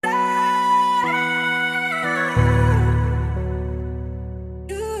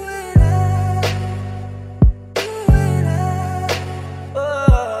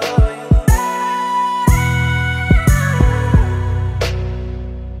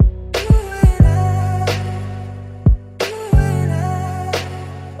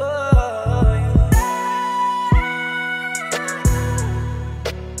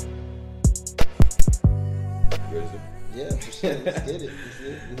Let's get it.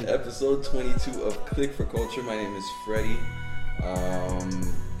 Episode 22 of Click for Culture. My name is Freddie.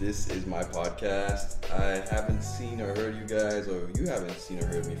 This is my podcast. I haven't seen or heard you guys, or you haven't seen or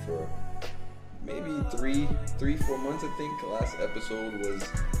heard me for maybe 4 months, I think. The last episode was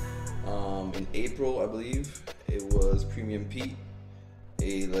in April, I believe. It was Premium Pete,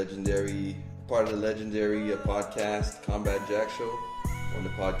 a legendary part of the legendary podcast Combat Jack Show, one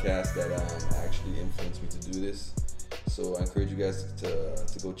of the podcasts that actually influenced me to do this. So I encourage you guys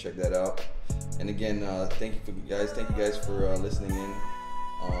to go check that out. And again, thank you guys for listening in.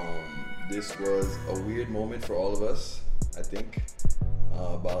 This was a weird moment for all of us, I think.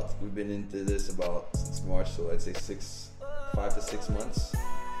 We've been into this since March, so I'd say 5 to 6 months.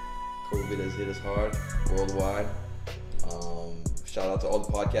 COVID has hit us hard worldwide. Shout out to all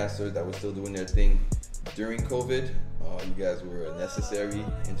the podcasters that were still doing their thing during COVID. You guys were necessary,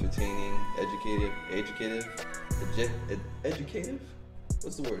 entertaining, educative.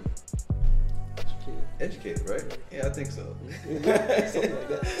 What's the word? Educated, right? Yeah, I think so. Something like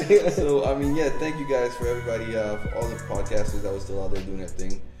that. So, thank you guys for everybody, for all the podcasters that were still out there doing their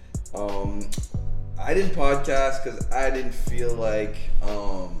thing. I didn't podcast because I didn't feel like,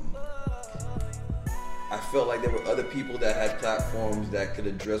 I felt like there were other people that had platforms that could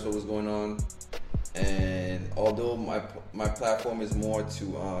address what was going on. And although my platform is more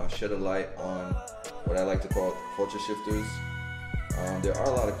to shed a light on what I like to call culture shifters, there are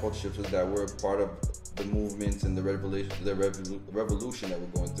a lot of culture shifters that were part of the movements and the revolution that we're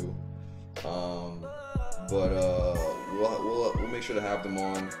going through. But we'll make sure to have them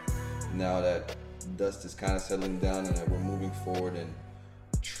on now that dust is kind of settling down and that we're moving forward and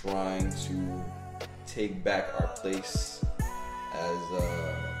trying to take back our place as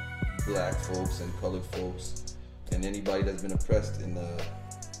black folks and colored folks and anybody that's been oppressed in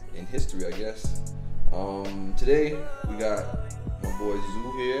history, I guess. Today we got my boy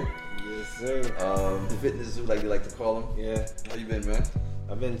Zoo here. Yes, sir. Fitness Zoo, like they like to call him. Yeah. How you been, man?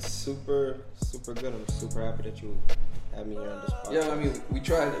 I've been super good. I'm super happy that you had me here on this podcast. Yeah, we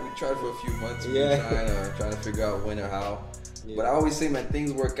tried for a few months. We've been trying to figure out when or how. Yeah. But I always say, man,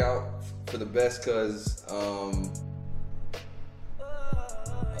 things work out for the best because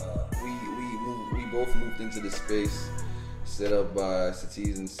we both moved into this space set up by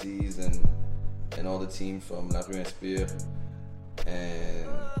Satis and C's and all the team from La Première Spear, and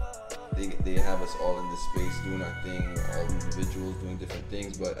they have us all in this space doing our thing, all individuals doing different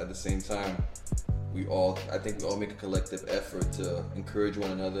things, but at the same time I think we all make a collective effort to encourage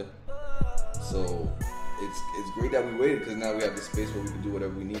one another. So it's great that we waited, because now we have the space where we can do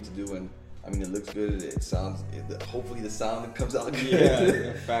whatever we need to do, and it looks good. It sounds. Hopefully, the sound comes out good.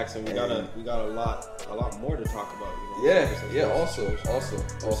 Yeah, facts, and we got a lot more to talk about. Yeah. Also,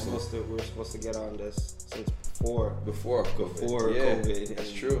 we're supposed to get on this since before COVID. COVID.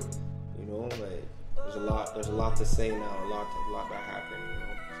 That's true. There's a lot to say now. A lot that happened.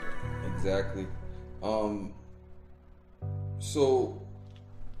 So. Exactly. So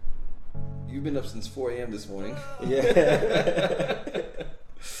you've been up since 4 a.m. this morning. Yeah.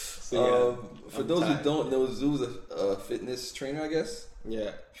 For those who don't know, Zoo's a fitness trainer, I guess.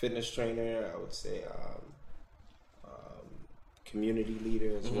 Yeah, fitness trainer. I would say community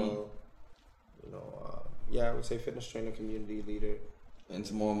leader as well. I would say fitness trainer, community leader. And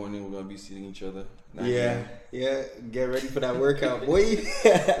tomorrow morning we're gonna be seeing each other. Yeah. Get ready for that workout, boy.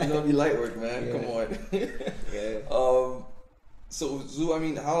 It's gonna be light work, man. Yeah. Come on. Yeah. So Zoo,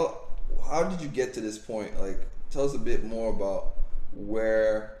 how did you get to this point? Like, tell us a bit more about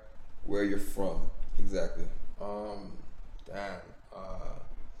where you're from exactly.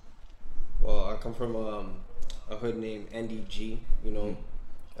 Well, I come from a hood named NDG,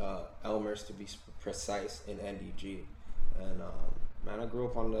 Elmhurst to be precise, in NDG, and I grew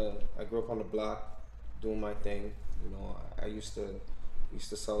up on the block doing my thing. I used to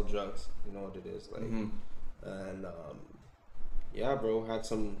sell drugs. You know what it is like, and bro, had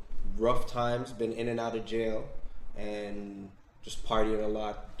some rough times. Been in and out of jail, and just partying a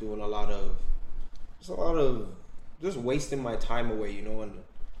lot, doing a lot of just wasting my time away, and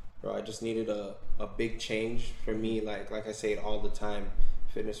bro, I just needed a big change for me. Like I say it all the time,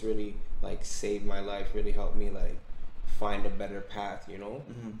 fitness really saved my life, really helped me find a better path,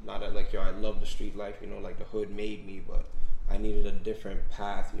 Not that I love the street life, the hood made me, but I needed a different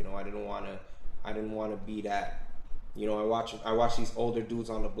path, I didn't want to be that. I watch these older dudes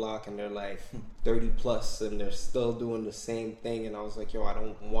on the block, and they're 30 plus, and they're still doing the same thing. And I was like, I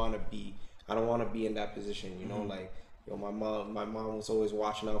don't want to be in that position. My mom was always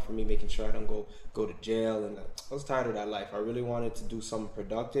watching out for me, making sure I don't go to jail. And I was tired of that life. I really wanted to do something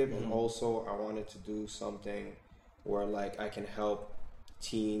productive, and also I wanted to do something where like I can help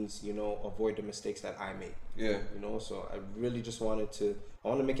teens, you know, avoid the mistakes that I made. Yeah. You know, so I really just wanted to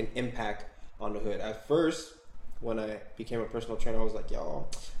make an impact on the hood. At first, when I became a personal trainer, I was like, yo,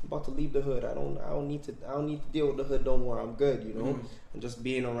 I'm about to leave the hood. I don't need to deal with the hood no more. I'm good, you know? And just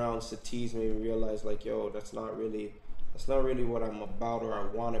being around Satiz made me realize like, yo, that's not really what I'm about or I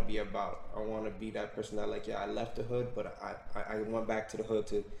want to be about. I want to be that person that like, yeah, I left the hood, but I went back to the hood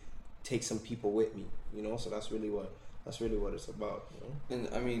to take some people with me, you know? So that's really what it's about, you know? And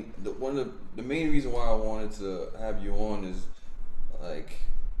I mean, the main reason why I wanted to have you on is like,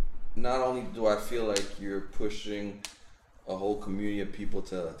 not only do I feel like you're pushing a whole community of people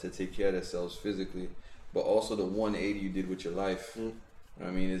to take care of themselves physically, but also the 180 you did with your life.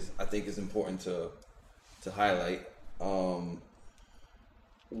 I mean, I think it's important to highlight.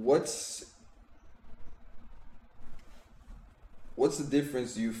 What's the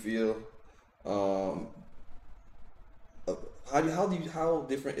difference you feel? How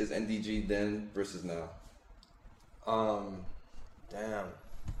different is NDG then versus now? Damn.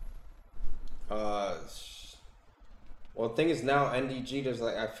 Well, the thing is now NDG, there's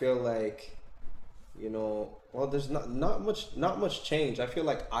like, I feel like, you know, well, there's not much change. I feel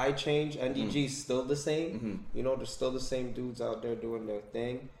like I change. NDG is still the same. You know, there's still the same dudes out there doing their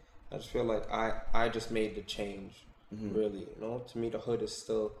thing. I just feel like I just made the change. Really, you know, to me the hood is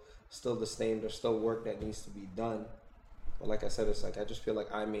still the same. There's still work that needs to be done. But like I said, it's like I just feel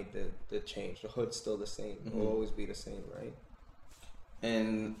like I made the change. The hood's still the same. It will always be the same, right?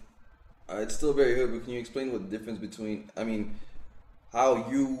 And it's still very hood, but can you explain what the difference between, I mean, how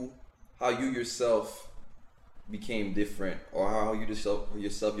you yourself became different, or how you yourself,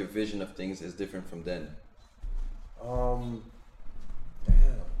 your vision of things is different from then? Damn.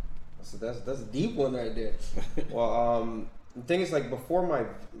 So that's a deep one right there. Well, the thing is, like, before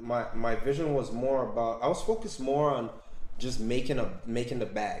my vision was more about, I was focused more on just making the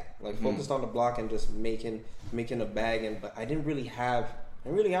bag, like focused on the block and just making a bag, but I didn't really have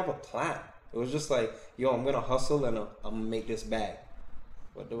a plan. It was just like, yo, I'm gonna hustle and I'm gonna make this bag.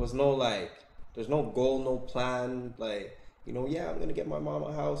 But there was no there's no goal, no plan. Like, you know, yeah, I'm gonna get my mom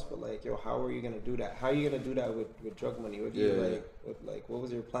a house, but like, yo, how are you gonna do that? How are you gonna do that with drug money? What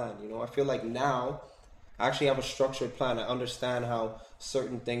was your plan? You know, I feel like now I actually have a structured plan. I understand how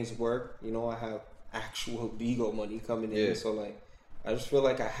certain things work. You know, I have actual legal money coming in, so like, I just feel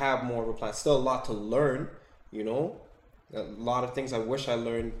like I have more of a plan. Still a lot to learn, you know, a lot of things I wish I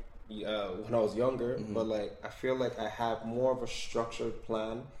learned when I was younger, but like I feel like I have more of a structured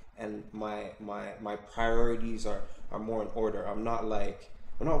plan, and my priorities are more in order. I'm not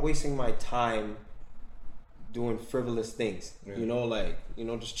wasting my time doing frivolous things, you know, like, you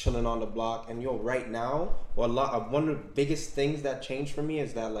know, just chilling on the block. And yo, right now, one of the biggest things that changed for me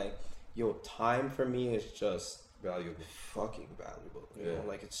is that, like, yo, time for me is just Valuable. Fucking valuable. You know,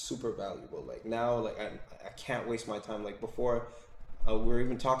 like, it's super valuable. Like, now, like, I can't waste my time. Like, before, we were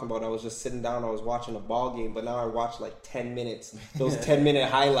even talking about, I was just sitting down, I was watching a ball game, but now I watch like 10 minutes, those 10-minute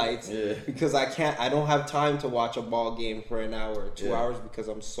highlights, because I don't have time to watch a ball game for an hour or 2 hours, because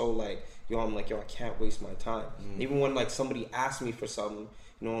I'm so like, I'm like, I can't waste my time. Even when like somebody asks me for something,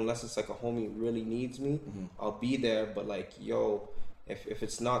 you know, unless it's like a homie really needs me, I'll be there. But like, yo, if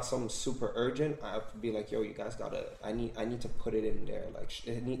it's not something super urgent, I have to be like, yo, you guys gotta, I need to put it in there. Like,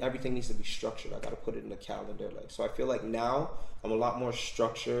 everything needs to be structured. I gotta put it in the calendar. Like, so I feel like now I'm a lot more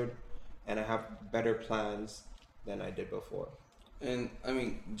structured, and I have better plans than I did before. And I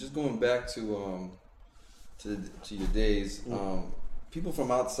mean, just going back to your days, people from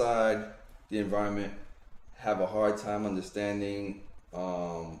outside the environment have a hard time understanding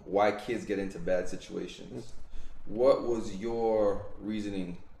why kids get into bad situations. What was your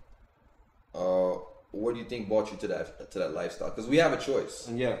reasoning? What do you think brought you to that lifestyle? Because we have a choice.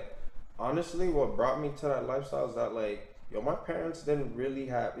 Yeah, honestly, what brought me to that lifestyle is that, like, my parents didn't really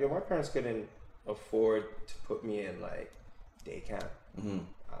have. My parents couldn't afford to put me in like day camp.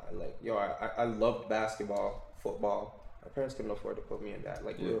 I loved basketball, football. My parents couldn't afford to put me in that.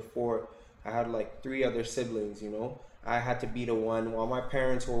 Like, we were four. I had like 3 other siblings. You know, I had to be the one while my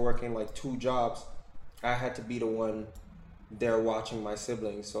parents were working like 2 jobs. I had to be the one there watching my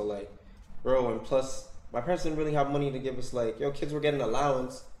siblings. So like, bro, and plus my parents didn't really have money to give us. Like, yo, kids were getting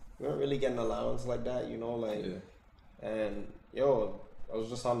allowance. We weren't really getting allowance like that, you know, like. And yo, I was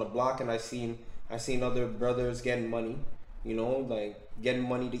just on the block, and I seen other brothers getting money, you know, like getting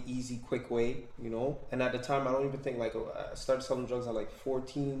money the easy, quick way, you know. And at the time, I don't even think, like, I started selling drugs at like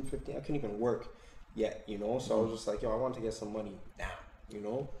 14, 15. I couldn't even work yet, you know. So I was just like, yo, I want to get some money now, you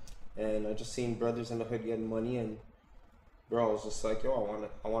know. And I just seen brothers in the hood getting money, and bro, I was just like, yo,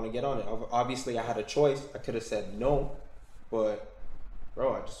 I want to get on it. Obviously, I had a choice. I could have said no, but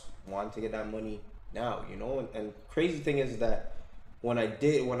bro, I just wanted to get that money now, you know. And crazy thing is that when I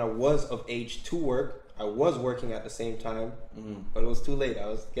was of age to work, I was working at the same time, but it was too late. I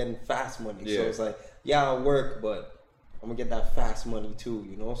was getting fast money, so it's like, yeah, I'll work, but I'm gonna get that fast money too,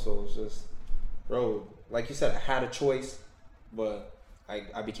 you know. So it's just, bro, like you said, I had a choice, but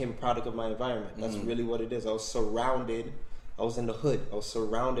I became a product of my environment. That's really what it is. I was surrounded. I was in the hood. I was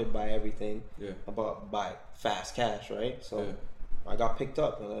surrounded by everything by fast cash, right? So I got picked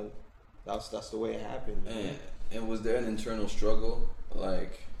up, and then that's the way it happened. And was there an internal struggle,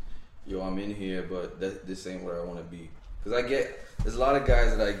 like, yo, I'm in here, but this ain't where I want to be? Because there's a lot of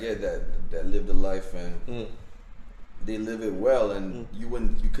guys that I get that live the life and they live it well, and you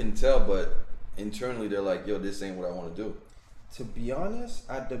couldn't tell, but internally they're like, yo, this ain't what I want to do. To be honest,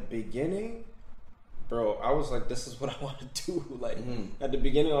 at the beginning, bro, I was like, this is what I want to do. Like, at the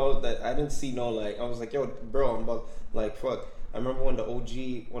beginning, I didn't see no, like, I was like, yo, bro, I'm about, like, fuck. I remember when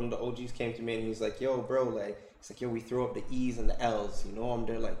one of the OGs came to me and he's like, yo, bro, like, it's like, yo, we throw up the E's and the L's, you know? I'm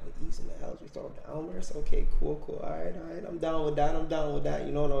there like, the E's and the L's, we throw up the Elmers. Okay, cool, all right, I'm down with that,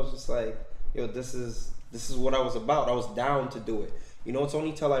 you know? And I was just like, yo, this is what I was about. I was down to do it. You know, it's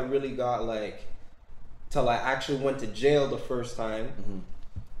only till I really got, like, till I actually went to jail the first time,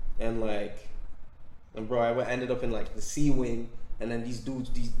 and bro, I ended up in like the C wing, and then these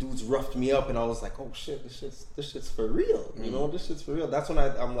dudes roughed me up, and I was like, oh shit, this shit's for real, you know, this shit's for real. That's when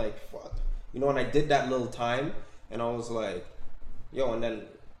I'm like, fuck, you know, and I did that little time, and I was like, yo, and then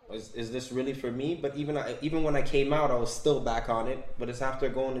is this really for me? But even when I came out, I was still back on it. But it's after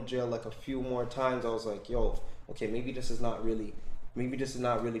going to jail like a few more times, I was like, yo, okay, maybe this is not really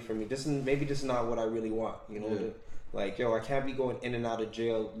for me. Maybe this is not what I really want, you know. Like, yo, I can't be going in and out of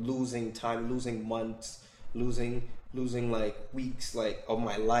jail, losing time, losing months, losing like weeks, like, of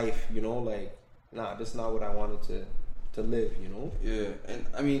my life, you know. Like, nah, this is not what I wanted to live, you know. Yeah, and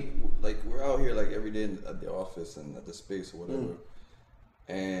I mean, like, we're out here like every day at the office and at the space or whatever.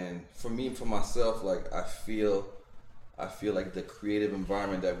 And for myself, like, I feel like the creative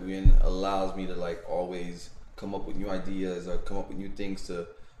environment that we're in allows me to, like, always come up with new ideas or come up with new things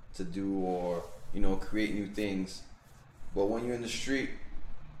to do, or, you know, create new things. But when you're in the street,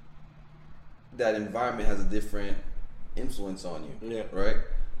 that environment has a different influence on you, right?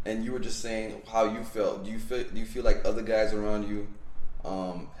 And you were just saying how you felt. Do you feel like other guys around you,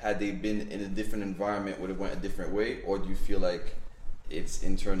 had they been in a different environment, would have went a different way, or do you feel like it's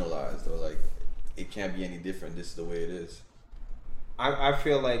internalized, or like it can't be any different? This is the way it is. I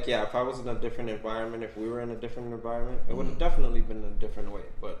feel like, yeah, if I was in a different environment, if we were in a different environment, it would have definitely been a different way.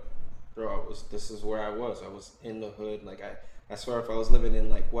 But bro, this is where I was. I was in the hood. Like, I swear, if I was living in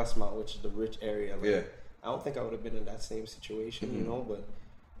like Westmount, which is the rich area, like, I don't think I would have been in that same situation, you know. But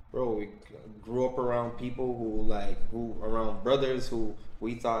bro, we grew up around people who around brothers who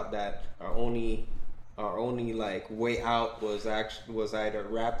we thought that our only like way out was either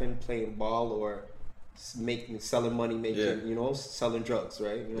rapping, playing ball, or selling money, you know, selling drugs,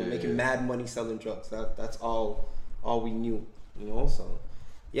 right? You know, making mad money selling drugs. That's all we knew, you know. So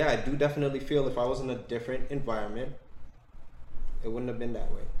yeah, I do definitely feel if I was in a different environment, it wouldn't have been that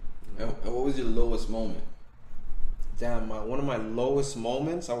way. And what was your lowest moment? Damn, one of my lowest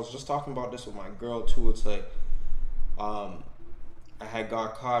moments, I was just talking about this with my girl too. It's like, I had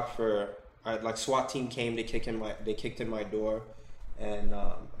got caught like SWAT team came, they kicked in my door, and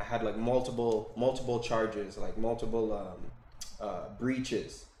I had like multiple charges, like multiple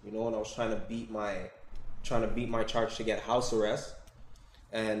breaches, you know, and I was trying to beat my charge to get house arrest,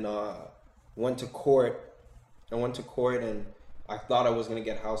 and went to court, and I thought I was gonna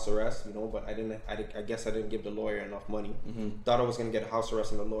get house arrest, you know, but I didn't. I guess I didn't give the lawyer enough money. Thought I was gonna get house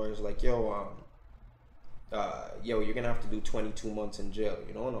arrest, and the lawyer's like, yo, you're gonna have to do 22 months in jail,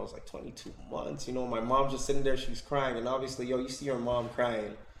 you know. And I was like, 22 months, you know. My mom's just sitting there, she's crying, and obviously, you see your mom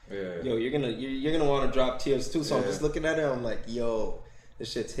crying, yo, you're gonna want to drop tears too. So I'm just looking at her, I'm like, yo,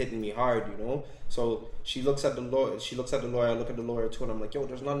 this shit's hitting me hard, you know. So she looks at the lawyer, I look at the lawyer too, and I'm like, yo,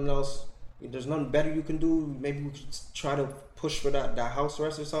 there's nothing else. There's nothing better you can do. Maybe we could try to push for that house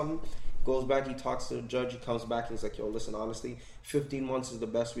arrest or something. Goes back, he talks to the judge, he comes back, and he's like, yo, listen, honestly, 15 months is the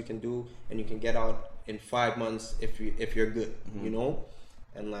best we can do, and you can get out in 5 months if you're good, you know?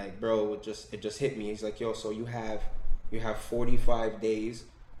 And like, bro, it just hit me. He's like, yo, so you have 45 days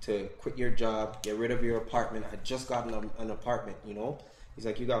to quit your job, get rid of your apartment. I just got an apartment, you know? He's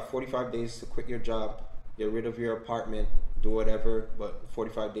like, you got 45 days to quit your job, get rid of your apartment, do whatever, but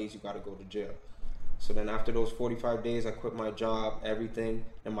 45 days you got to go to jail. So then after those 45 days, I quit my job, everything,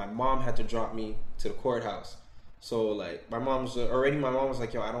 and my mom had to drop me to the courthouse. So like my mom was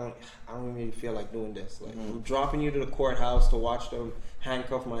like, yo, I don't really feel like doing this. Like I'm dropping you to the courthouse to watch them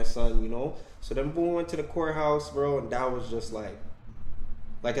handcuff my son, you know. So then boom, went to the courthouse, bro, and that was just like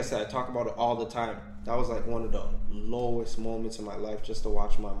I said, I talk about it all the time. That was like one of the lowest moments in my life, just to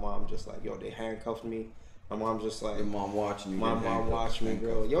watch my mom just like, yo, they handcuffed me. My mom's just like, your mom watching you. My mom watched me,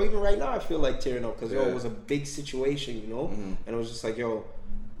 bro. Yo, even right now I feel like tearing up because yo, it was a big situation, you know. And it was just like, yo,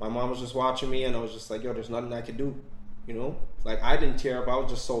 my mom was just watching me, and I was just like, yo, there's nothing I could do, you know. Like I didn't tear up, I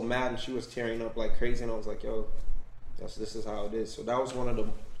was just so mad, and she was tearing up like crazy, and I was like, yo, this is how it is. So that was one of the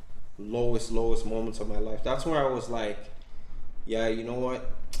lowest moments of my life. That's where I was like, yeah, you know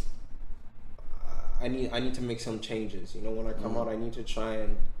what, I need to make some changes. You know, when I come out, I need to try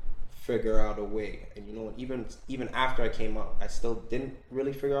and figure out a way. And you know, even after I came out, I still didn't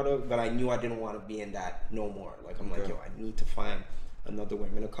really figure out a way, but I knew I didn't want to be in that no more. Like I'm like, yo, I need to find another way.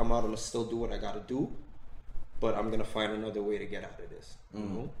 I'm gonna come out, I'm gonna still do what I gotta do, but I'm gonna find another way to get out of this. You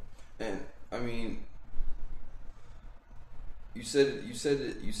know? And I mean, you said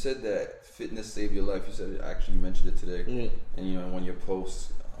that fitness saved your life. You said it, actually, you mentioned it today. And you know, in one of your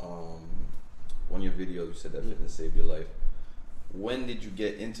posts, one of your videos, you said that fitness saved your life. When did you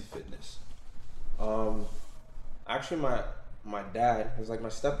get into fitness? Actually, my dad was like my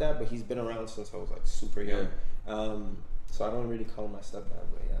stepdad, but he's been around since I was like super young. So I don't really call him my stepdad,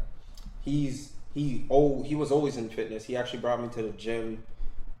 but yeah, he was always in fitness. He actually brought me to the gym.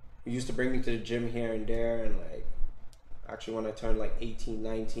 He used to bring me to the gym here and there, and like actually when I turned like 18,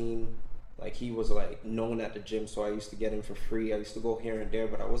 19, like he was like known at the gym, so I used to get him for free. I used to go here and there,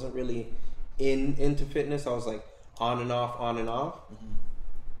 but I wasn't really into fitness. I was like on and off.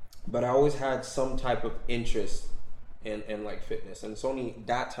 But I always had some type of interest in like fitness, and it's only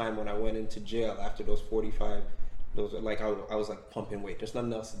that time when I went into jail after those 45. Those like I was like pumping weight. There's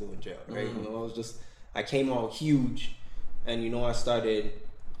nothing else to do in jail, right? You know, I came out huge, and you know, I started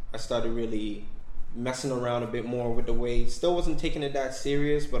really messing around a bit more with the weight. Still wasn't taking it that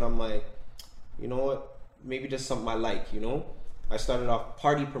serious, but I'm like, you know what? Maybe just something I like, you know? I started off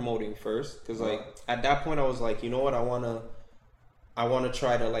party promoting first, because like at that point I was like, you know what? I wanna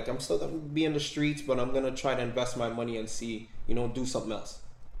try to, like, I'm still gonna be in the streets, but I'm gonna try to invest my money and see, you know, do something else.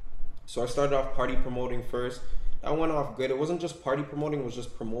 So I started off party promoting first. I went off good. It wasn't just party promoting, it was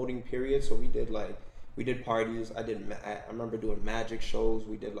just promoting, period. So we did parties. I remember doing magic shows.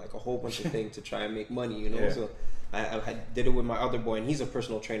 We did like a whole bunch of things to try and make money, you know. So I did it with my other boy, and he's a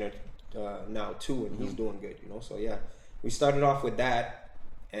personal trainer now too, and he's doing good, you know. So yeah, we started off with that,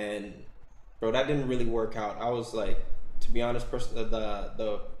 and bro, that didn't really work out. I was like, to be honest,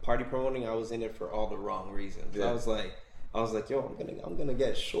 the party promoting, I was in it for all the wrong reasons. I was like, yo, I'm gonna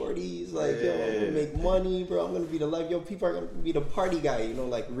get shorties, like, yo, I'm gonna make money, bro. I'm gonna be the life, yo. People are gonna be the party guy, you know,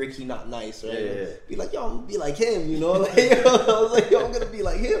 like Ricky Not Nice, right? Be like, yo, I'm gonna be like him, you know, like, yo, I was like, yo, I'm gonna be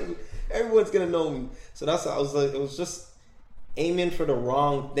like him. Everyone's gonna know me. So that's how I was like, it was just aiming for the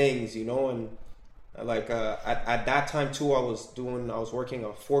wrong things, you know. And like at that time too, I was working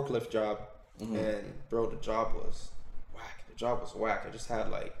a forklift job, and bro, the job was whack. I just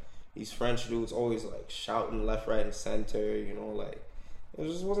had like these French dudes always like shouting left, right, and center, you know, like it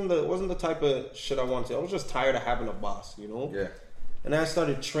just wasn't the type of shit I wanted. I was just tired of having a boss, you know. Yeah. And I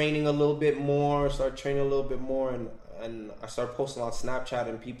started training a little bit more, and I started posting on Snapchat,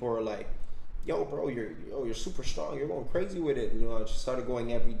 and people were like, yo, bro, you're super strong, you're going crazy with it. And, you know, I just started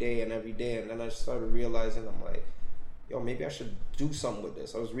going every day, and then I started realizing, I'm like, yo, maybe I should do something with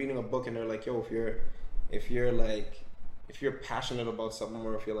this. I was reading a book, and they're like, yo, if you're passionate about something,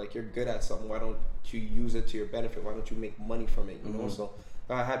 or if you're like you're good at something, why don't you use it to your benefit? Why don't you make money from it? You know. So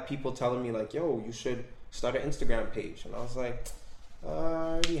I had people telling me like, yo, you should start an Instagram page, and I was like, I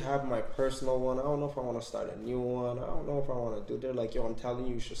already have my personal one. I don't know if I want to start a new one. I don't know if I want to do. They're like, yo, I'm telling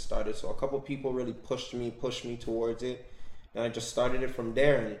you should start it. So a couple people really pushed me towards it, and I just started it from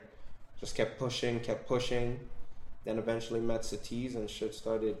there, and just kept pushing. Then eventually met Satiz, and shit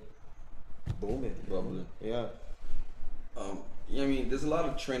started booming. Bubbling. Yeah. I mean, there's a lot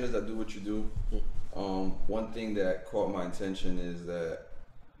of trainers that do what you do. One thing that caught my attention is that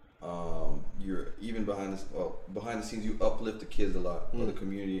you're even behind the scenes, you uplift the kids a lot, or the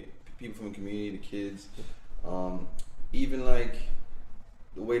community, people from the community, the kids. Even like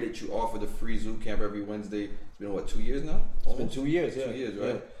the way that you offer the free zoo camp every Wednesday. It's been 2 years now? It's been 2 years. Yeah. 2 years,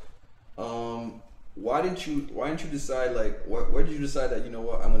 right? Yeah. Why didn't you decide, like, where did you decide that, you know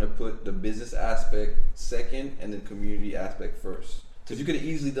what, I'm going to put the business aspect second and the community aspect first? Because you could have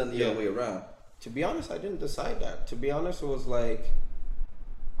easily done the other way around. To be honest, I didn't decide that. To be honest, it was like,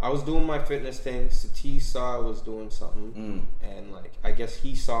 I was doing my fitness thing. Sati saw I was doing something, and like I guess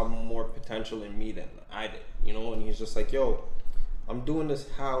he saw more potential in me than I did, you know. And he's just like, "Yo, I'm doing this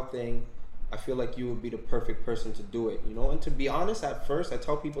how thing. I feel like you would be the perfect person to do it, you know." And to be honest, at first, I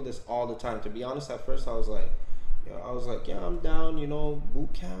tell people this all the time. To be honest, at first, I was like, "Yeah, I'm down, you know,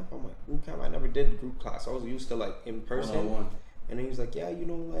 boot camp." I'm like, boot camp. I never did group class. I was used to like in person. One-on-one. And then he was like, "Yeah, you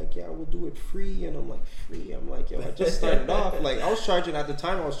know, like, yeah, we'll do it free." And I'm like, "Free?" I'm like, "Yo, I just started off." Like, I was charging at the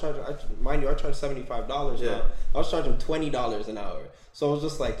time. Mind you, I charged $75 now. I was charging $20 an hour. So I was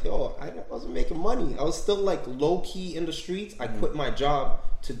just like, "Yo, I wasn't making money. I was still like low key in the streets." I quit my job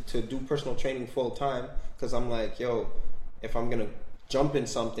to do personal training full time because I'm like, "Yo, if I'm gonna jump in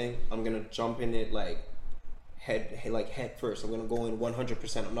something, I'm gonna jump in it like head first. I'm gonna go in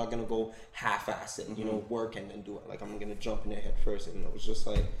 100%. I'm not gonna go half-ass it, you know, work and then do it. Like I'm gonna jump in it head first." And it was just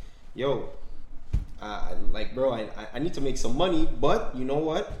like, "Yo, bro, I need to make some money, but you know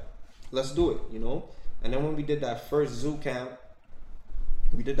what? Let's do it, you know." And then when we did that first zoo camp,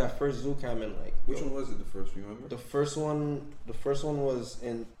 and like, Which one was it? The first, you remember? The first one was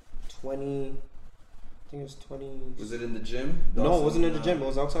in 20. I think it was 20. Was it in the gym? No, it wasn't in the gym. It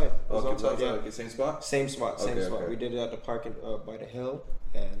was outside. It was outside. Yeah. Okay, same spot? Same spot. Okay. We did it at the park by the hill.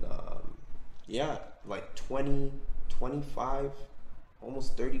 And yeah, like 20, 25,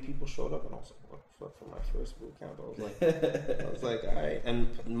 almost 30 people showed up. And I was like, what the fuck for my first boot camp? I was like, all right. And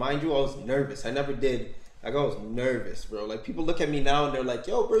mind you, I was nervous. I never did. Like, I was nervous, bro. Like, people look at me now and they're like,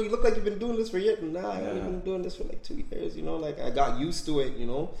 "Yo, bro, you look like you've been doing this for years." Nah, I've been doing this for like 2 years, you know? Like, I got used to it, you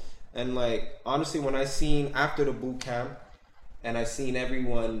know? And like, honestly, when I seen after the boot camp and I seen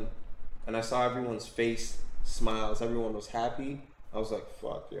everyone and I saw everyone's face smiles, everyone was happy, I was like,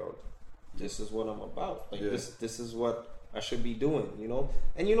 fuck, yo, this is what I'm about. Like, this is what I should be doing, you know?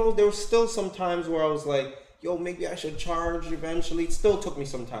 And you know, there was still some times where I was like, yo, maybe I should charge eventually. It still took me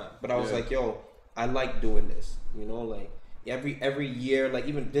some time, but I was like, yo, I like doing this, you know? Like, every year, like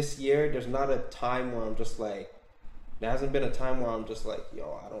even this year, there's not a time where I'm just like, there hasn't been a time where I'm just like,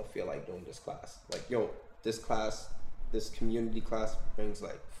 yo, I don't feel like doing this class. Like, yo, this class, this community class brings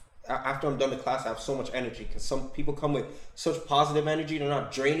like, after I'm done the class, I have so much energy. Because some people come with such positive energy, they're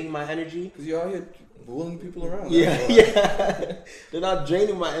not draining my energy. Because you're out here bullying people around. Yeah. They're not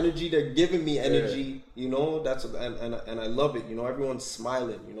draining my energy, they're giving me energy, you know? That's and I love it, you know? Everyone's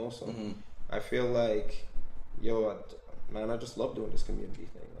smiling, you know? So I feel like, yo, man, I just love doing this community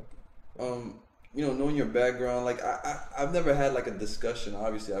thing. Like, you know, knowing your background, like I've never had like a discussion.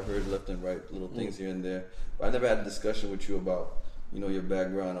 Obviously, I've heard left and right little things here and there, but I never had a discussion with you about, you know, your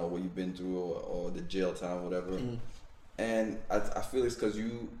background or what you've been through or the jail time, whatever. And I feel it's because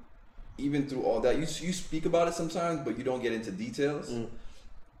you, even through all that, you speak about it sometimes, but you don't get into details.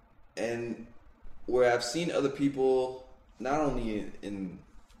 And where I've seen other people, not only in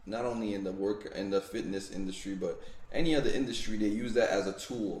the work and the fitness industry, but any other industry, they use that as a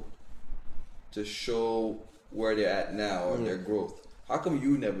tool to show where they're at now or their growth. How come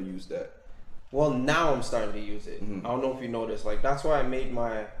you never use that? Well, now I'm starting to use it. I don't know if you noticed. Like, that's why I made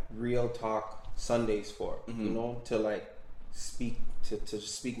my Real Talk Sundays for, you know, to like speak, to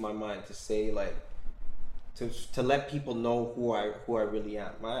speak my mind, to say like, to let people know who I really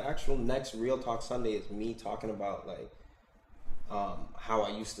am. My actual next Real Talk Sunday is me talking about like how I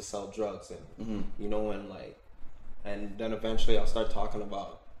used to sell drugs and you know, and like, and then eventually I'll start talking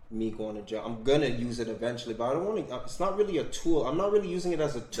about me going to jail. I'm gonna use it eventually, but I don't want to. It's not really a tool. I'm not really using it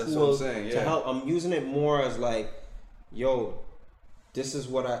as a tool to help. I'm using it more as like, yo, this is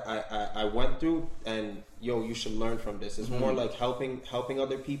what I went through, and yo, you should learn from this. It's more like helping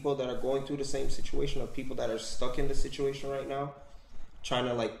other people that are going through the same situation, or people that are stuck in the situation right now, trying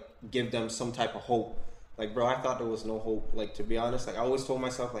to like give them some type of hope. Like, bro, I thought there was no hope. Like, to be honest, like I always told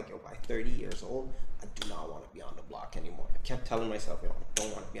myself, like, yo, by 30 years old, I do not want to be on the block anymore. I kept telling myself, yo, I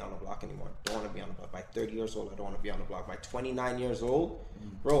don't want to be on the block anymore. I don't want to be on the block. By 30 years old, I don't want to be on the block. By 29 years old,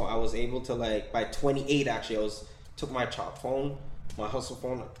 bro, I was able to like, by 28 actually, took my chop phone, my hustle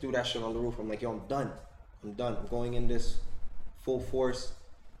phone, I threw that shit on the roof. I'm like, yo, I'm done. I'm going in this full force.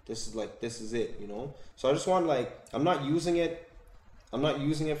 This is it, you know? So I just want, like, I'm not using it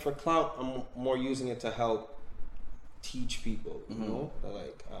for clout. I'm more using it to help teach people, you know?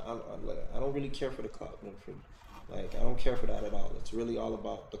 Like, I don't really care for the clout. Like, I don't care for that at all. It's really all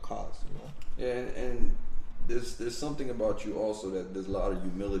about the cause, you know? Yeah, and there's something about you also that there's a lot of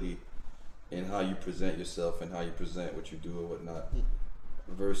humility in how you present yourself and how you present what you do or whatnot,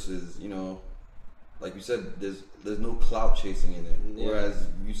 versus, you know, like you said, there's no clout chasing in it. Yeah. Whereas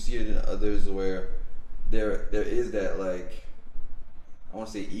you see it in others where there is that, like, I want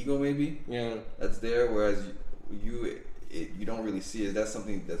to say ego maybe. Yeah. That's there. Whereas you you don't really see it. Is that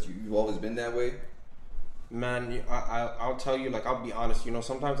something that you've always been that way? Man, I'll tell you, like, I'll be honest, you know,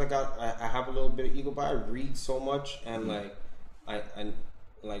 sometimes I have a little bit of ego, but I read so much, and like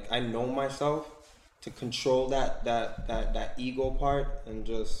I know myself to control that ego part, and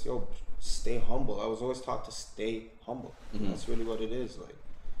just stay humble. I was always taught to stay humble. That's really what it is. Like,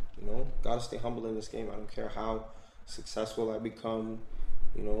 you know, gotta stay humble in this game. I don't care how successful I become,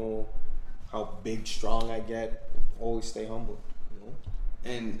 you know, how big, strong I get. Always stay humble. You know.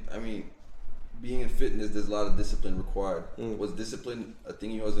 And I mean, being in fitness, there's a lot of discipline required. Was discipline a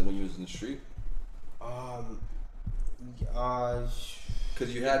thing you was in when you was in the street? Because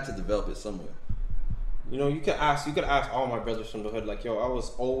you had to develop it somewhere. You know, you could ask all my brothers from the hood. Like, I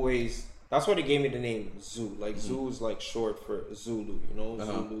was always. That's why they gave me the name Zoo. Like, Zoo is like short for Zulu. You know,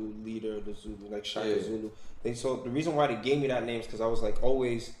 Zulu leader, the Zulu, like Shaka Zulu. So the reason why they gave me that name is because I was like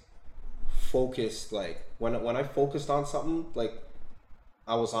always focused. Like when I focused on something, like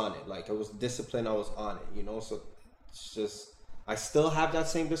I was on it. Like, it was discipline. I was on it. You know, so it's just I still have that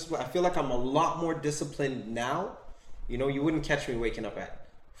same discipline. I feel like I'm a lot more disciplined now. You know, you wouldn't catch me waking up at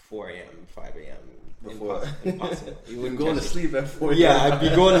 4 a.m., 5 a.m. Impossible. You wouldn't going to sleep at 4 a.m. Yeah, I'd be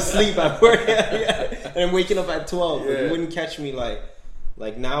going to sleep at 4 a.m. And waking up at 12. Yeah. You wouldn't catch me like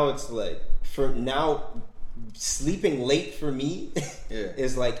now. It's like for now, sleeping late for me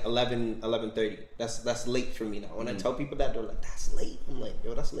is like 11:30. That's late for me now. When I tell people that, they're like, "That's late." I'm like,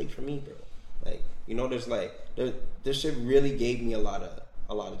 "Yo, that's late for me, bro." Like, you know, there's like this shit really gave me a lot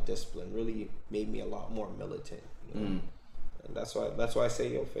of discipline. Really made me a lot more militant. You know? And that's why I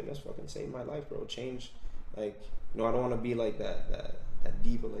say, fitness fucking saved my life, bro. Change, like, you know, I don't want to be like that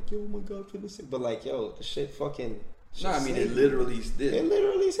diva, like, yo, oh my god, fitness, but like, yo, the shit fucking. No, I mean, it literally did. It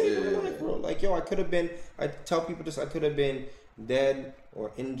literally saved my life, bro. Like, yo, I tell people this, I could have been dead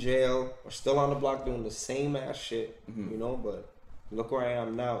or in jail or still on the block doing the same ass shit, you know, but look where I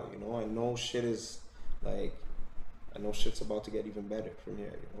am now, you know. I know shit's about to get even better from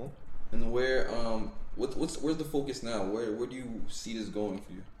here, you know. And where's the focus now? Where do you see this going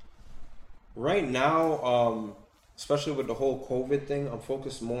for you? Right now, especially with the whole COVID thing, I'm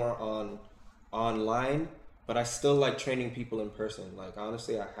focused more on online, but I still like training people in person. Like,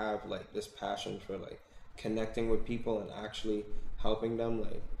 honestly, I have like this passion for like connecting with people and actually helping them,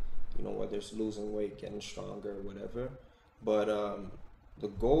 like, you know, whether it's losing weight, getting stronger, whatever. But the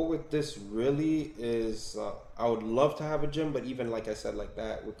goal with this really is I would love to have a gym, but even like I said, like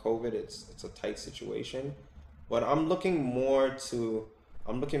that with COVID, it's a tight situation. But I'm looking more into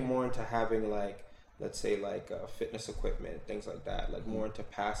having, like, let's say, like fitness equipment, things like that, like more into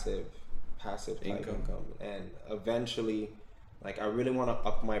passive type income. And eventually, like, I really want to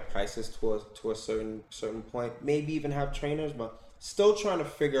up my prices to a certain point, maybe even have trainers, but still trying to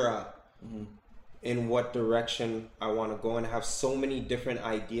figure out in what direction I want to go, and have so many different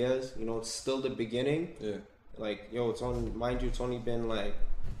ideas. You know, it's still the beginning. Yeah. Like, yo, it's only been like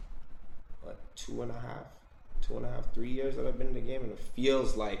what, 3 years that I've been in the game, and it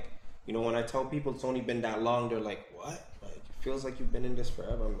feels like, you know, when I tell people it's only been that long, they're like, what? Like, it feels like you've been in this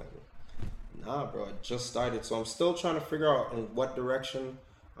forever. I'm like, nah, bro, I just started. So I'm still trying to figure out in what direction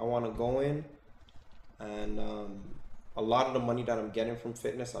I want to go in, and a lot of the money that I'm getting from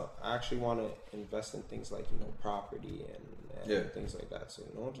fitness, I actually want to invest in things like, you know, property and things like that. So,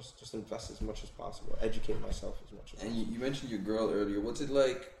 you know, just invest as much as possible, educate myself as much as possible. And you mentioned your girl earlier. What's it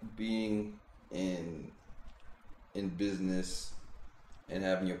like being in business and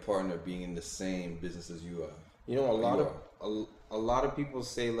having your partner being in the same business as you are? You know, a lot of people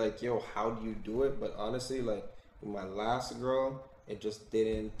say, like, yo, how do you do it? But honestly, like, with my last girl, it just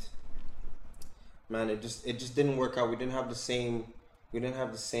didn't. Man, it just didn't work out. We didn't have the same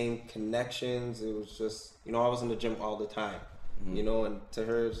connections. It was just, you know, I was in the gym all the time, you know, and to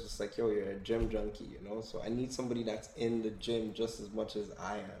her it's just like, yo, you're a gym junkie, you know. So I need somebody that's in the gym just as much as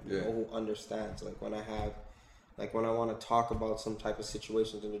I am, you know, who understands. Like, when I want to talk about some type of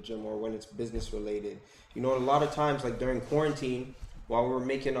situations in the gym, or when it's business related, you know, a lot of times, like during quarantine, while we were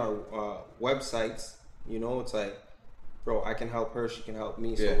making our websites, you know, it's like, bro, I can help her, she can help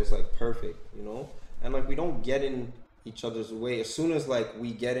me. So it was like perfect, you know. And like, we don't get in each other's way. As soon as like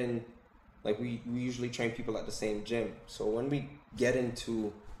we get in, like we usually train people at the same gym. So when we get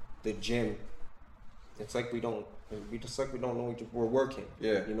into the gym, it's like we don't know each other. We're working,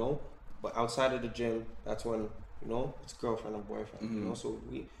 you know. But outside of the gym, that's when, you know, it's girlfriend and boyfriend, you know. So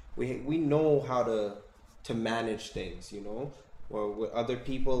we know how to manage things, you know. Or with other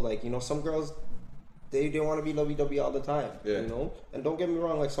people, like, you know, some girls, they want to be lovey-dovey all the time, you know? And don't get me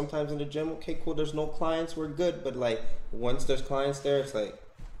wrong, like, sometimes in the gym, okay, cool, there's no clients, we're good. But, like, once there's clients there, it's like,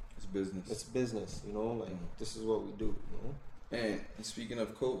 it's business. It's business, you know. Like this is what we do, you know. And speaking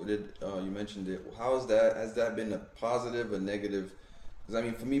of COVID, you mentioned it. How is that? Has that been a positive or negative? Because I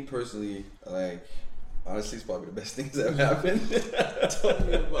mean, for me personally, like honestly, it's probably the best things that have happened. Tell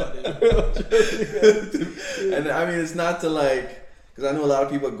me about it. And I mean, it's not to like, because I know a lot of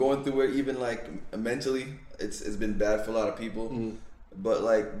people are going through it, even like mentally. It's been bad for a lot of people. But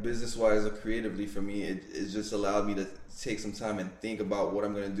like business wise or creatively, for me, it's just allowed me to take some time and think about what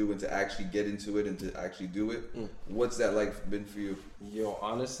I'm gonna do and to actually get into it and to actually do it. What's that like been for you? Yo,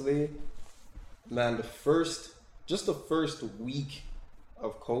 honestly, man, the first week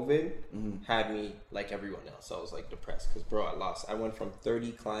of COVID had me like everyone else. I was like depressed because, bro, I went from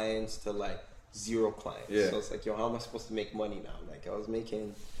 30 clients to like 0 clients. Yeah. So it's like, yo, how am I supposed to make money now? Like I was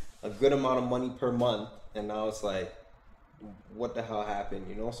making a good amount of money per month, and now it's like, what the hell happened,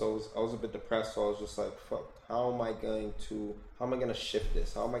 you know? So I was a bit depressed. So I was just like, fuck, how am I gonna shift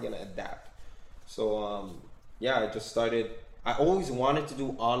this? How am I gonna adapt? So yeah, I just started. I always wanted to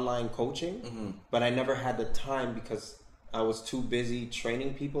do online coaching, but I never had the time because I was too busy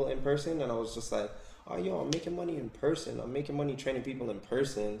training people in person, and I was just like, oh, yo, I'm making money in person. I'm making money training people in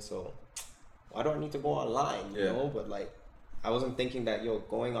person, so why do I need to go online, you know? But like, I wasn't thinking that, yo,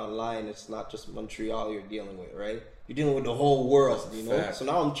 going online, it's not just Montreal you're dealing with, right? You're dealing with the whole world, you know? Fact. So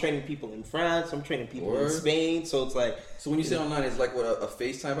now I'm training people in France, I'm training people in Spain, so it's like... So when you say online, it's like what, a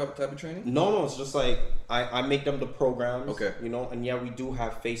FaceTime type of training? No, it's just like, I make them the programs, okay, you know? And yeah, we do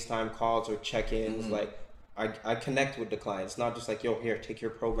have FaceTime calls or check-ins, like, I connect with the client. It's not just like, yo, here, take your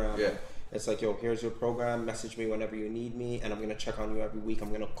program. Yeah. It's like, yo, here's your program. Message me whenever you need me, and I'm gonna check on you every week.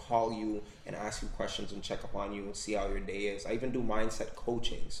 I'm gonna call you and ask you questions and check up on you and see how your day is. I even do mindset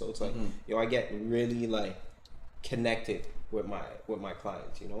coaching, so it's like, yo, I get really like connected with my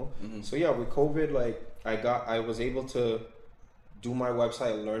clients, you know. So yeah, with COVID, like I was able to do my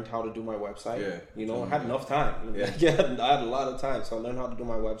website. I learned how to do my website. Yeah. You know, I had enough time. Yeah. I had a lot of time, so I learned how to do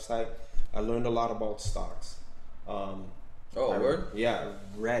my website. I learned a lot about stocks. Word? Yeah,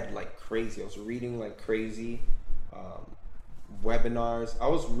 I read like crazy. I was reading like crazy. Webinars. I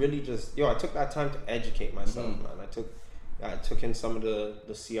was really just, I took that time to educate myself, man. I took in some of the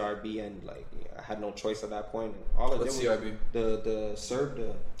CRB, and like I had no choice at that point. And all I did was CRB? The CERB,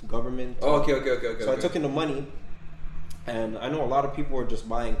 the government. Oh, okay. So I took in the money, and I know a lot of people were just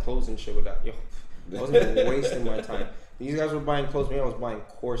buying clothes and shit with that. Yo, I wasn't even wasting my time. These guys were buying clothes. Me, I was buying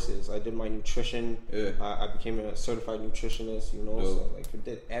courses. I did my nutrition. Yeah. I became a certified nutritionist, you know. Dope. So like, I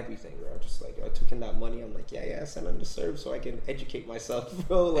did everything, bro. Just like, I took in that money. I'm like, yeah, send them to serve so I can educate myself,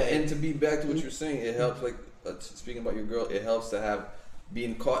 bro. Like, and to be back to what you're saying, it helps. Like speaking about your girl, it helps to have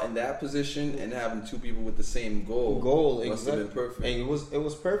being caught in that position and having two people with the same goal. Must have been perfect. And it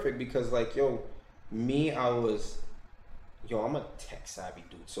was perfect because like, I'm a tech savvy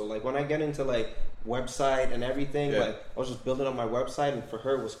dude. So like when I get into like website and everything, like I was just building up my website, and for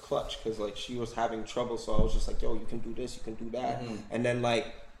her it was clutch because like she was having trouble. So I was just like, yo, you can do this, you can do that. And then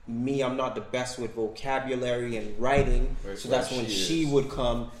like me, I'm not the best with vocabulary and writing. So that's when she would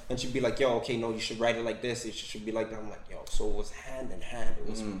come and she'd be like, yo, okay, no, you should write it like this. It should be like that. I'm like, yo, so it was hand in hand.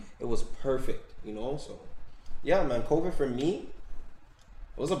 It was perfect, you know? So yeah, man, COVID for me,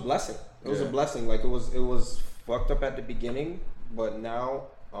 it was a blessing. It was a blessing. Like it was fucked up at the beginning, but now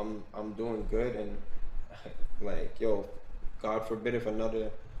I'm doing good, and like, yo, God forbid if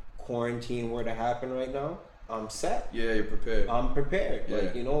another quarantine were to happen right now, I'm set. Yeah, you're prepared. I'm prepared. Yeah.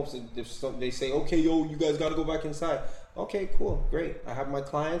 Like, you know, if they say, okay, yo, you guys got to go back inside. Okay, cool, great. I have my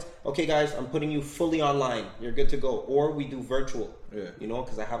clients. Okay, guys, I'm putting you fully online. You're good to go. Or we do virtual. Yeah. You know,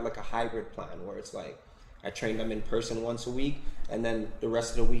 because I have like a hybrid plan where it's like I train them in person once a week, and then the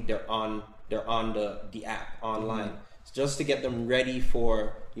rest of the week they're on the app online, just to get them ready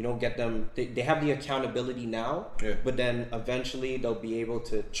for, you know, get them. They have the accountability now, but then eventually they'll be able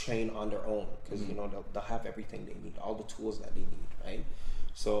to train on their own because you know they'll have everything they need, all the tools that they need, right?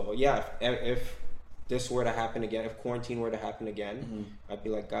 So yeah, if this were to happen again, if quarantine were to happen again, I'd be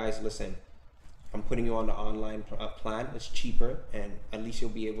like, guys, listen, I'm putting you on the online plan. It's cheaper, and at least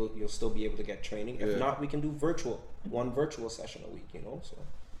you'll still be able to get training. If not, we can do one virtual session a week, you know. So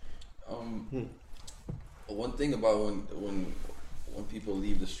one thing about when people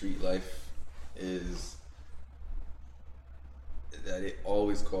leave the street life is that it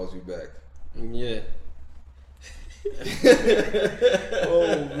always calls you back. Yeah.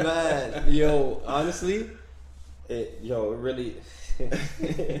 Oh man, yo, honestly, it really.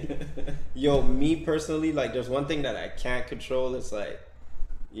 Yo, me personally, like, there's one thing that I can't control. It's like,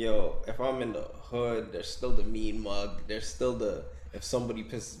 yo, if I'm in the hood, there's still the mean mug. There's still the if somebody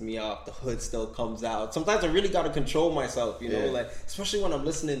pisses me off, the hood still comes out. Sometimes I really gotta control myself, you know, like especially when I'm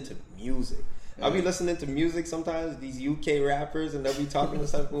listening to music. I'll be listening to music sometimes, these UK rappers, and they'll be talking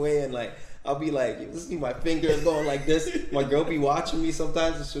this type of way, and like I'll be like, you see my fingers going like this. My girl be watching me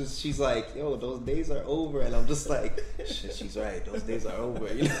sometimes, and she's like, yo, those days are over, and I'm just like, shit, she's right, those days are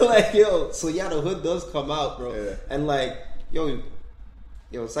over, you know, like yo. So yeah, the hood does come out, bro, and like yo,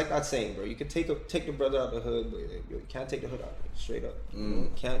 it's like that saying, bro. You can take the brother out of the hood, but you can't take the hood out of me, straight up. You know?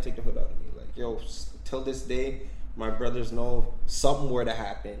 You can't take the hood out of me. Like yo, till this day, my brothers know something were to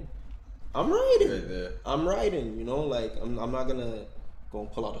happen. I'm riding. Right there. I'm riding, you know, like I'm not gonna go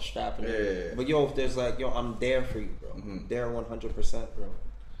and pull out a strap and But yo, if there's like, yo, I'm there for you, bro. There 100%, bro.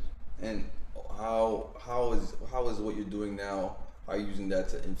 And how is what you're doing now? How are you using that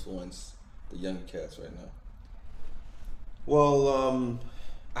to influence the younger cats right now? Well,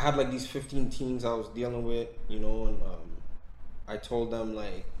 I had like these 15 teens I was dealing with, you know, and I told them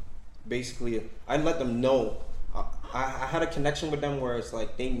like, basically, I let them know. I had a connection with them where it's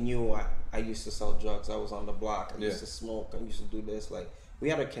like they knew I used to sell drugs. I was on the block. I used to smoke. I used to do this. Like we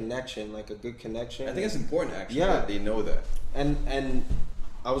had a connection, like a good connection. I think it's important actually that they know that. And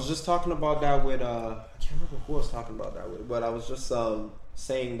I was just talking about that with I can't remember who I was talking about that with, but I was just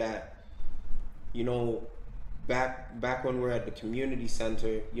saying that, you know, back when we were at the community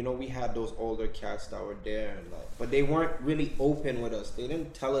center, you know, we had those older cats that were there, and like, but they weren't really open with us. They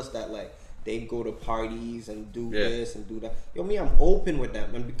didn't tell us that like they'd go to parties and do this and do that. Yo, me, I'm open with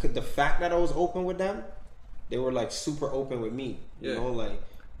them, and because the fact that I was open with them, they were like super open with me. You know,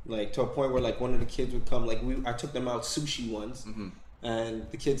 like to a point where like one of the kids would come, like I took them out sushi once, and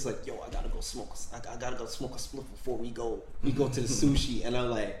the kid's like, yo, I gotta go smoke a spliff before we go to the sushi, and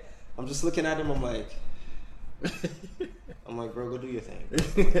I'm just looking at him, I'm like, bro, go do your thing.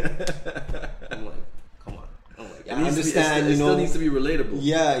 I'm like, come on. I'm like, I understand, it still needs to be relatable.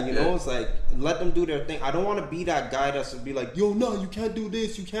 Yeah, you know, it's like, let them do their thing. I don't want to be that guy that's be like, yo, no, you can't do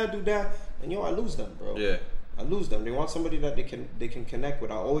this, you can't do that. And yo, I lose them, bro. Yeah. I lose them. They want somebody that they can connect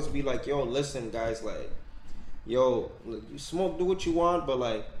with. I always be like, yo, listen, guys, like, yo, you smoke, do what you want, but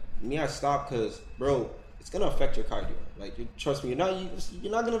like, me, I stop because, bro, it's gonna affect your cardio. Like, trust me,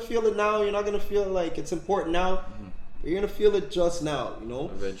 you're not gonna feel it now. You're not gonna feel like it's important now. You're gonna feel it just now, you know.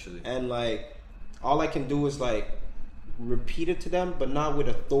 Eventually. And like, all I can do is like repeat it to them, but not with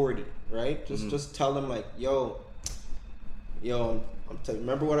authority, right? Just tell them like, yo, I'm telling you,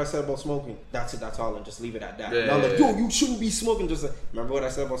 remember what I said about smoking? That's it. That's all, and just leave it at that. And I'm like, yo, you shouldn't be smoking. Just like, remember what I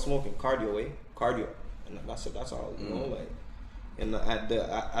said about smoking? Cardio, cardio, and that's it. That's all, you know, like. And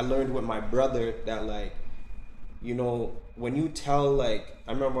I learned with my brother that like, you know, when you tell like,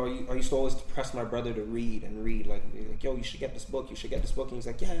 I remember I used to always press my brother to read, like, yo, you should get this book, and he's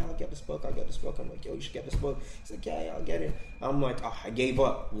like, yeah, I'll get this book. I'm like, yo, you should get this book. He's like, yeah, I'll get it. I'm like, oh, I gave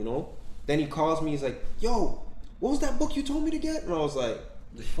up, you know. Then he calls me, he's like, yo, what was that book you told me to get? And I was like,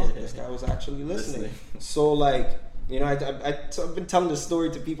 fuck, this guy was actually listening. So like, you know, I've been telling this story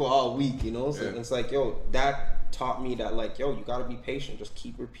to people all week, you know. So it's like, yo, that taught me that like, yo, you gotta be patient. Just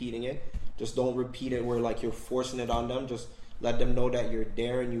keep repeating it. Just don't repeat it where like you're forcing it on them. Just let them know that you're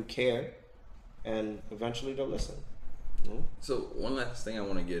there and you care, and eventually they'll listen. You know? So one last thing I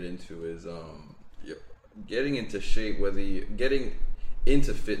want to get into is getting into shape. Whether you're getting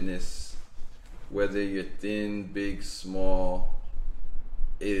into fitness, whether you're thin, big, small,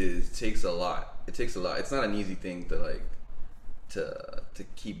 takes a lot. It takes a lot. It's not an easy thing to like to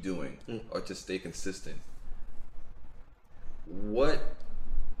keep doing or to stay consistent. What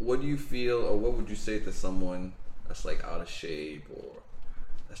do you feel, or what would you say to someone that's like out of shape, or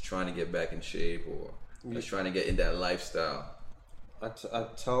that's trying to get back in shape, or that's trying to get in that lifestyle? I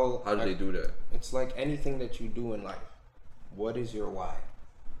tell. How do they do that? It's like anything that you do in life. What is your why?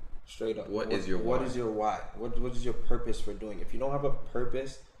 Straight up. What is your why? What is your why? What is your purpose for doing it? If you don't have a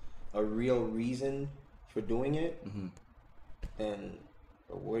purpose, a real reason for doing it, then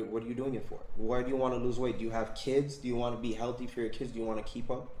what are you doing it for? Why do you want to lose weight? Do you have kids? Do you want to be healthy for your kids? Do you want to keep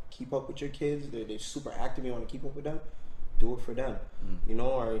up with your kids? They're super active. You want to keep up with them? Do it for them. You know,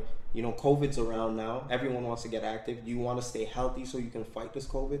 or you know, COVID's around now. Everyone wants to get active. Do you want to stay healthy so you can fight this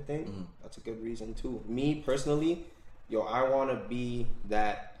COVID thing? That's a good reason too. Me personally, I want to be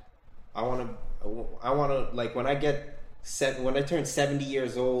that. I want to like when I turn 70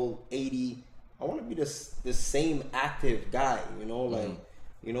 years old, 80. I want to be this same active guy. You know, like.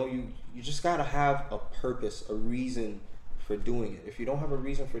 You know, you just gotta have a purpose, a reason for doing it. If you don't have a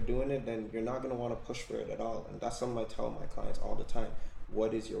reason for doing it, then you're not gonna want to push for it at all. And that's something I tell my clients all the time.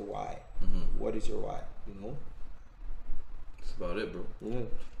 What is your why? What is your why? You know? That's about it, bro. Yeah.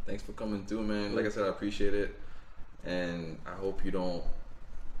 Thanks for coming through, man. Like I said, I appreciate it. and I hope you don't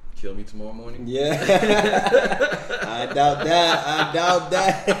kill me tomorrow morning. Yeah. I doubt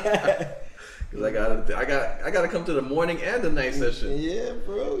that. Cause I gotta come to the morning and the night session. Yeah,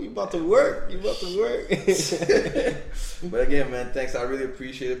 bro, you about to work. But again, man, thanks. I really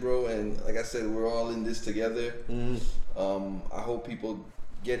appreciate it, bro. And like I said, we're all in this together. I hope people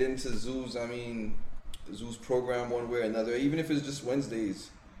get into Zoo's program one way or another, even if it's just Wednesdays.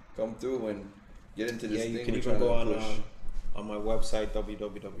 Come through and get into this thing. You can even go on my website,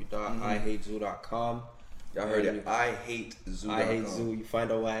 www.ihatezoo.com. Y'all heard it. ihatezoo.com. I hate Zoo. You find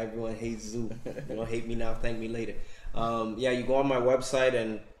out why everyone hates Zoo. You don't hate me now, thank me later. You go on my website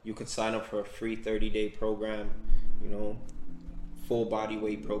and you could sign up for a free 30-day program. Full body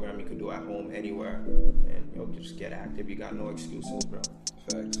weight program you can do at home anywhere, and you'll just get active. You got no excuses, bro.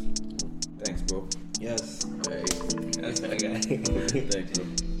 Facts. Thanks, bro. Yes. Hey. Thanks, bro.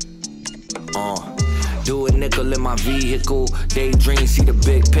 Do a nickel in my vehicle. Daydream, see the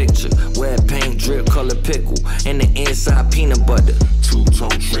big picture. Wet paint, drip, color pickle. And the inside peanut butter.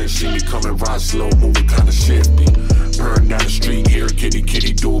 Two-tone trend, see me coming, ride slow, moving kinda shifty. Burn down the street, here, kitty,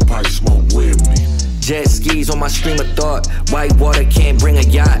 do a pipe smoke with me. Jet skis on my stream of thought. White water can't bring a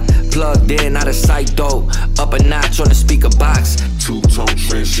yacht. Plugged in, out of sight though. Up a notch on the speaker box. Two-tone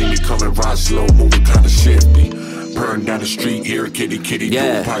trend, see me coming, ride slow, moving kinda shifty. Burn down the street, here, kitty, do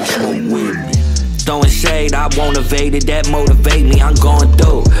a pipe smoke with me. Throwing shade, I won't evade it, that motivate me, I'm going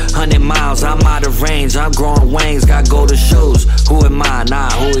through 100 miles, I'm out of range, I'm growing wings, got golden shoes. Who am I?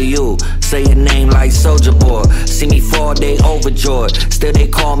 Nah, who are you? Say your name like Soulja Boy. See me fall, they overjoyed. Still they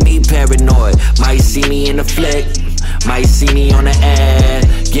call me paranoid. Might see me in the flick, might see me on the ad,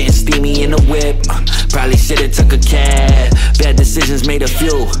 getting steamy in the whip. Probably should've took a cab. Bad decisions made a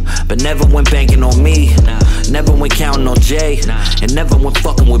few, but never went banking on me. Never went counting on Jay, and never went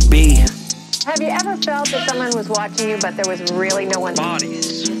fucking with B. Have you ever felt that someone was watching you, but there was really no one?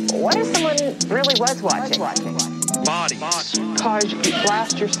 Bodies. What if someone really was watching? Bodies. Cause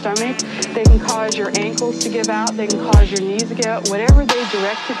blast your stomach. They can cause your ankles to give out. They can cause your knees to give out. Whatever they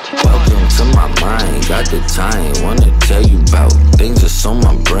direct it to. Welcome to my mind. Got the time. Wanna tell you about things that's on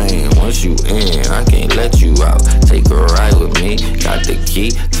my brain. Once you in, I can't let you out. Take a ride with me. Got the key.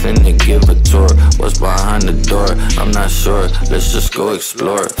 Finna give a tour. What's behind the door? I'm not sure. Let's just go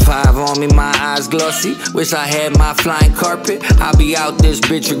explore. 5 on me, my eyes glossy. Wish I had my flying carpet. I'll be out this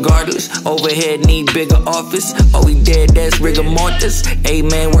bitch regardless. Overhead need bigger office. Oh, we dead, that's rigor mortis.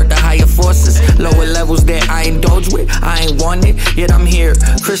 Amen, work the higher forces. Lower levels that I indulge with. I ain't want it, yet I'm here.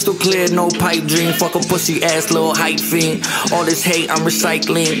 Crystal clear, no pipe dream. Fuck a pussy ass little hype fiend. All this hate, I'm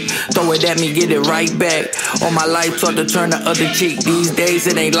recycling. Throw it at me, get it right back. All my life taught to turn the other cheek. These days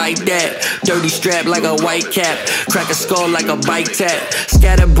it ain't like that. Dirty strap like a white cap. Crack a skull like a bike tap.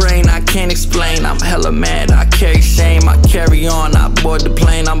 Scatter brain, I can't explain. I'm hella mad, I carry shame. I carry on, I board the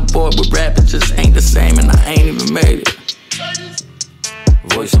plane. I'm bored with rap, it just ain't the same. And I ain't even made it.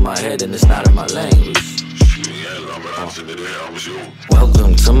 Voice in my head and it's not in my language.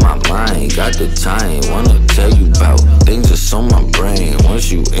 Welcome to my mind, got the time. Wanna tell you about things that's on my brain.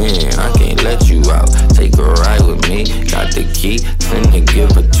 Once you in, I can't let you out. Take a ride with me, got the key. Finna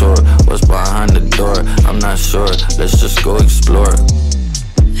give a tour. What's behind the door? I'm not sure, let's just go explore.